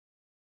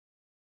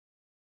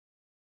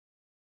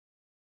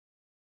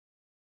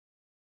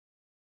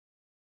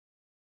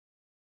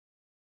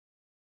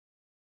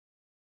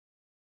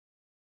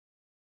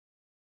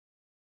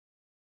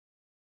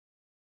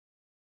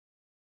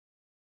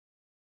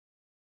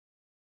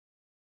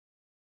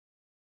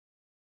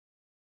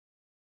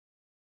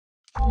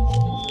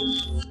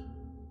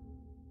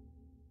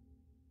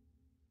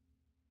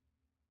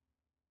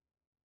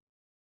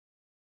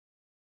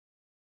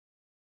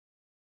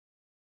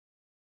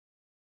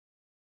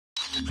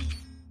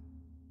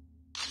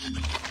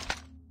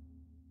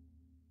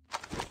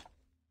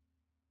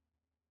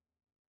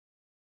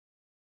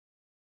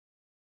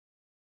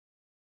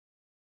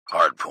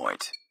Hard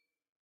point.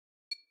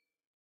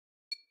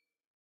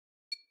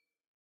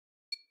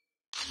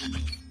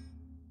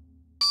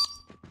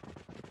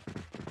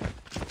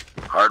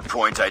 Hard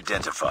point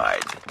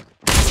identified.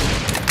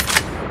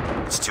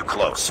 It's too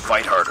close.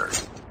 Fight harder.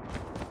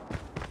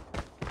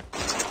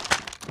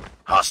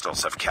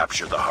 Hostiles have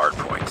captured the hard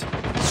point.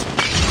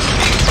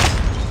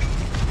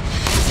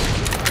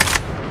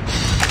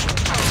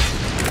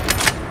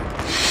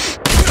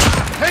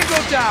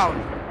 Tango down!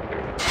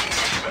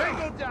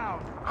 Tango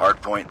down!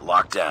 Hard point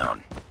locked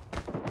down.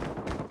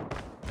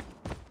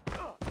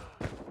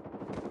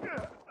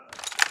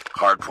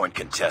 Hard point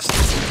contested.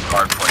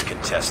 Hard point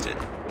contested.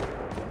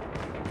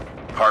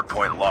 Hard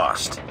point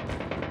lost.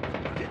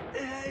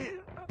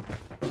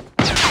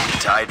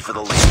 Tied for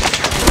the lead.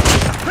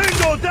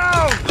 Tango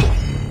down!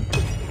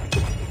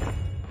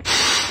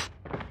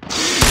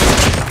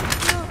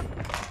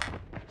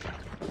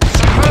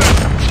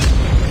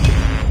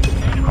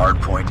 Hard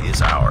point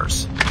is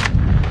ours.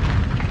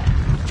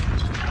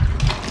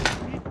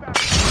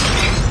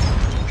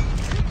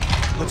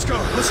 Let's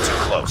go. It's too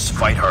close.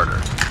 Fight harder.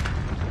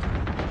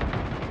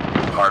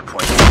 Hard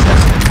point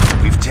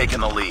contested. We've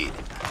taken the lead.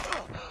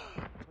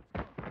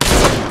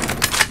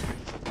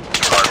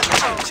 Hard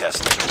point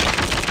contested.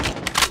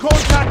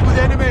 Contact with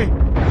enemy!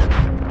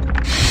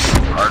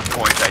 Hard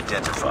point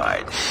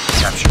identified.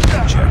 Capture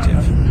the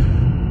objective.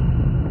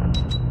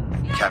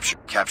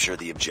 Capture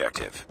the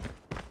objective.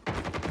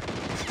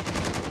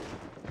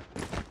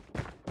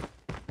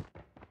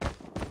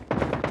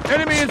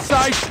 Enemy in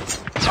sight!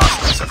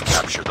 Hostiles have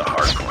captured the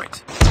hard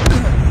point.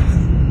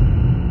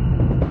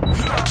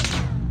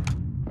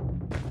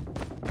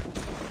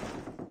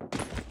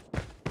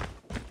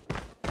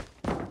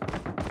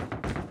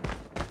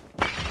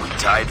 We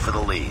tied for the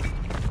lead.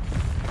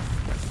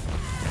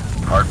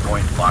 Hard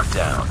point locked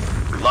down.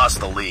 We lost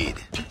the lead.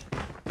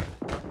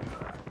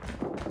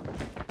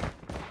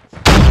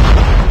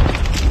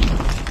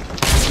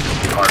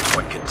 Hard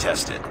point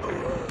contested.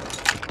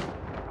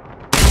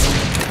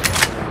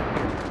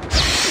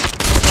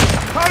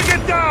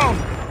 Target down!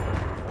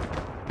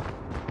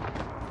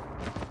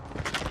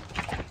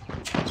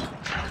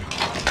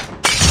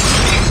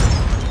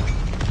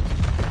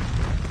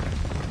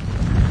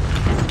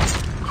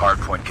 Hard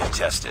point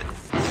contested.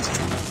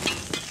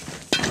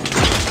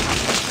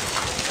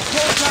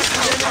 Contact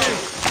with enemy!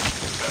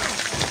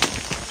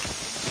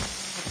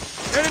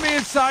 Enemy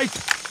in sight!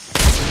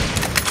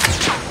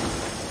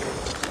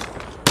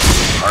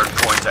 Hard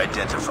point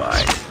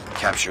identified.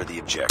 Capture the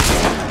objective.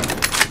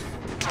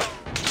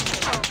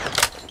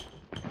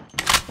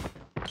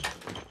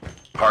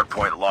 Hard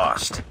point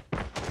lost.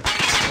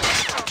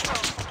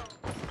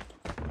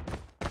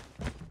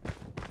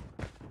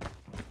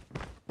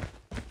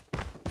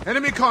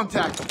 Enemy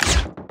contact!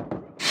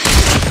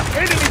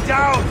 Enemy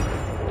down!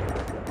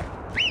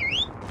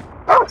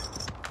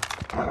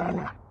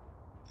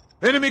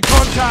 Enemy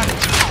contact!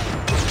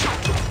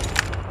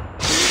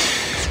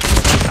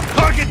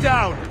 Target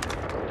down!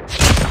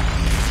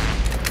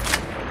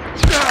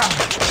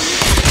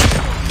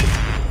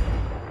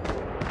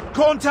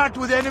 Contact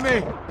with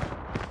enemy!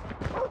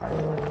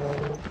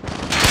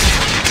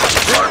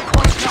 Hard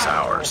point is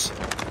ours.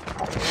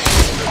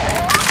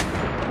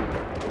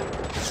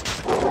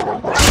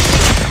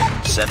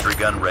 Sentry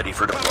gun ready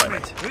for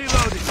deployment.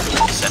 Reloading!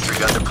 Sentry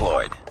gun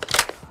deployed.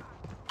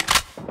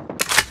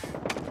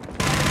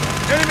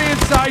 Enemy in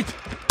sight!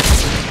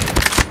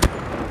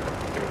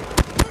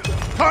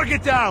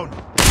 Target down!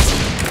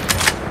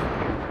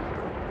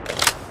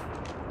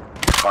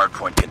 Hard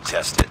point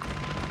contested.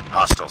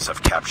 Hostiles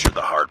have captured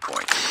the hard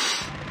point.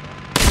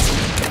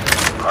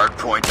 Hard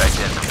point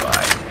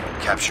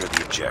identified. Capture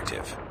the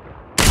objective.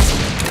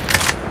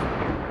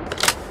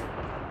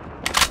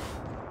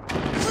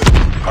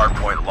 Hard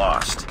point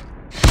lost.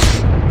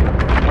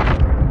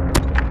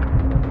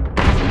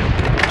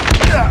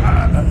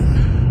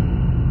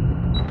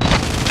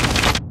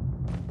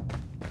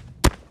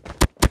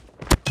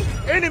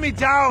 Enemy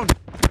down!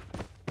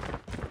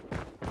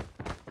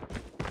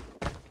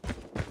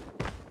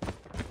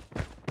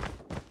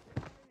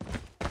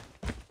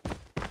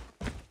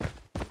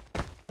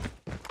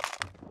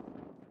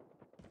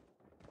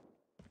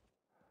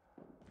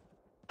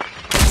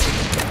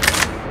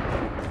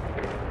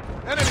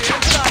 Enemy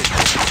inside!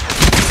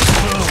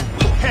 Boom!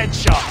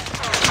 Headshot!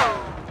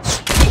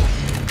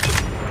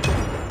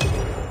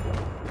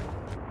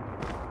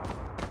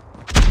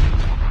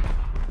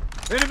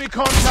 Enemy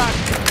contact!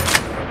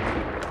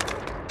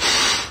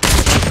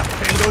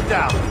 Tango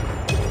down!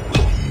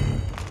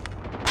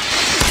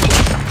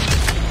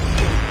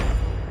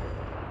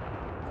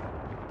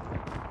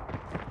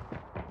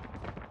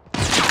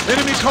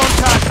 Enemy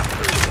contact!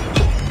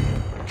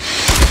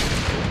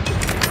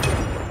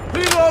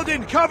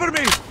 Reloading! Cover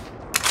me!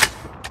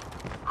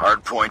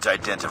 Hard point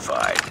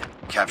identified.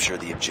 Capture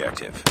the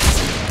objective.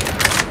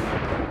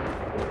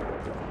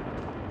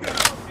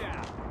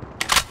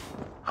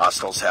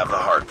 Hostiles have the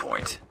hard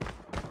point.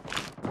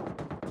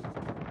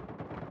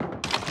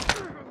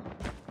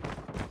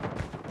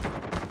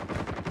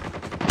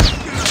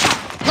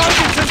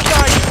 Targets in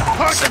sight!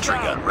 Sentry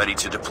gun ready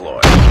to deploy.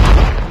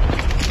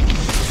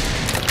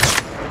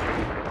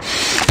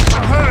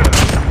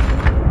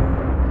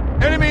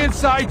 Enemy in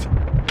sight!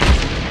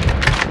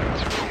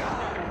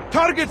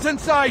 Targets in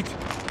sight!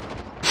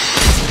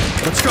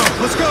 Let's go,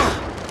 let's go!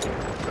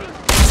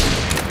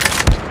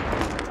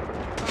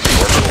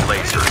 Orbital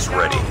laser is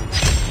ready.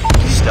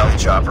 Stealth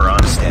chopper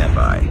on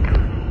standby.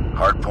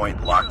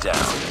 Hardpoint locked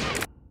down.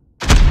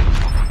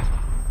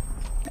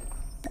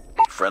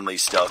 Friendly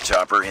stealth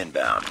chopper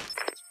inbound.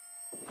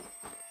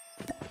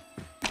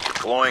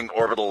 Deploying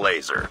orbital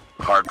laser.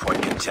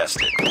 Hardpoint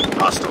contested.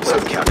 Hostiles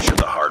have captured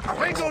the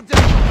hardpoint. Tango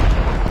down!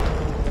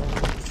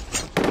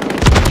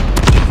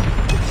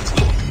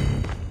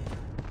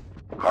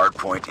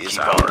 Hardpoint is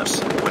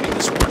ours. Winning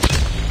this one.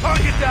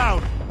 Target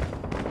down!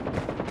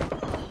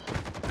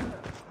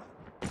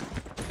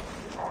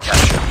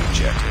 Capture the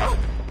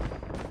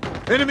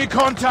objective. Enemy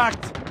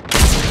contact!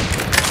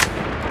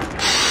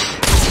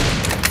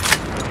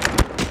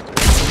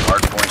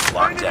 Hardpoint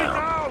locked Enemy down.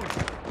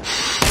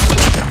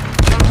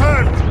 I'm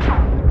hurt!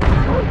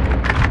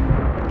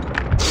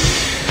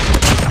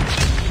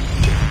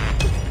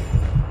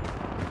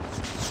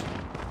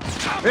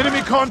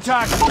 Enemy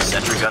contact!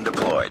 Sentry gun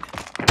deployed.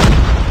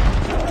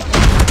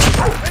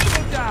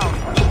 Tango down!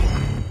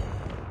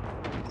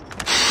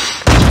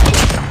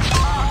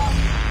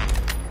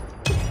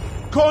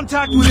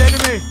 Contact with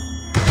enemy!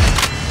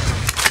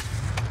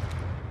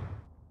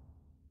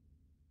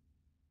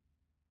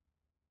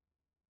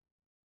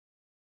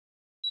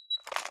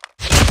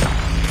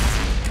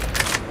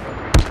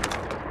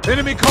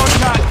 Enemy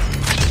contact!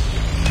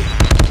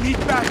 Need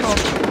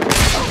backup!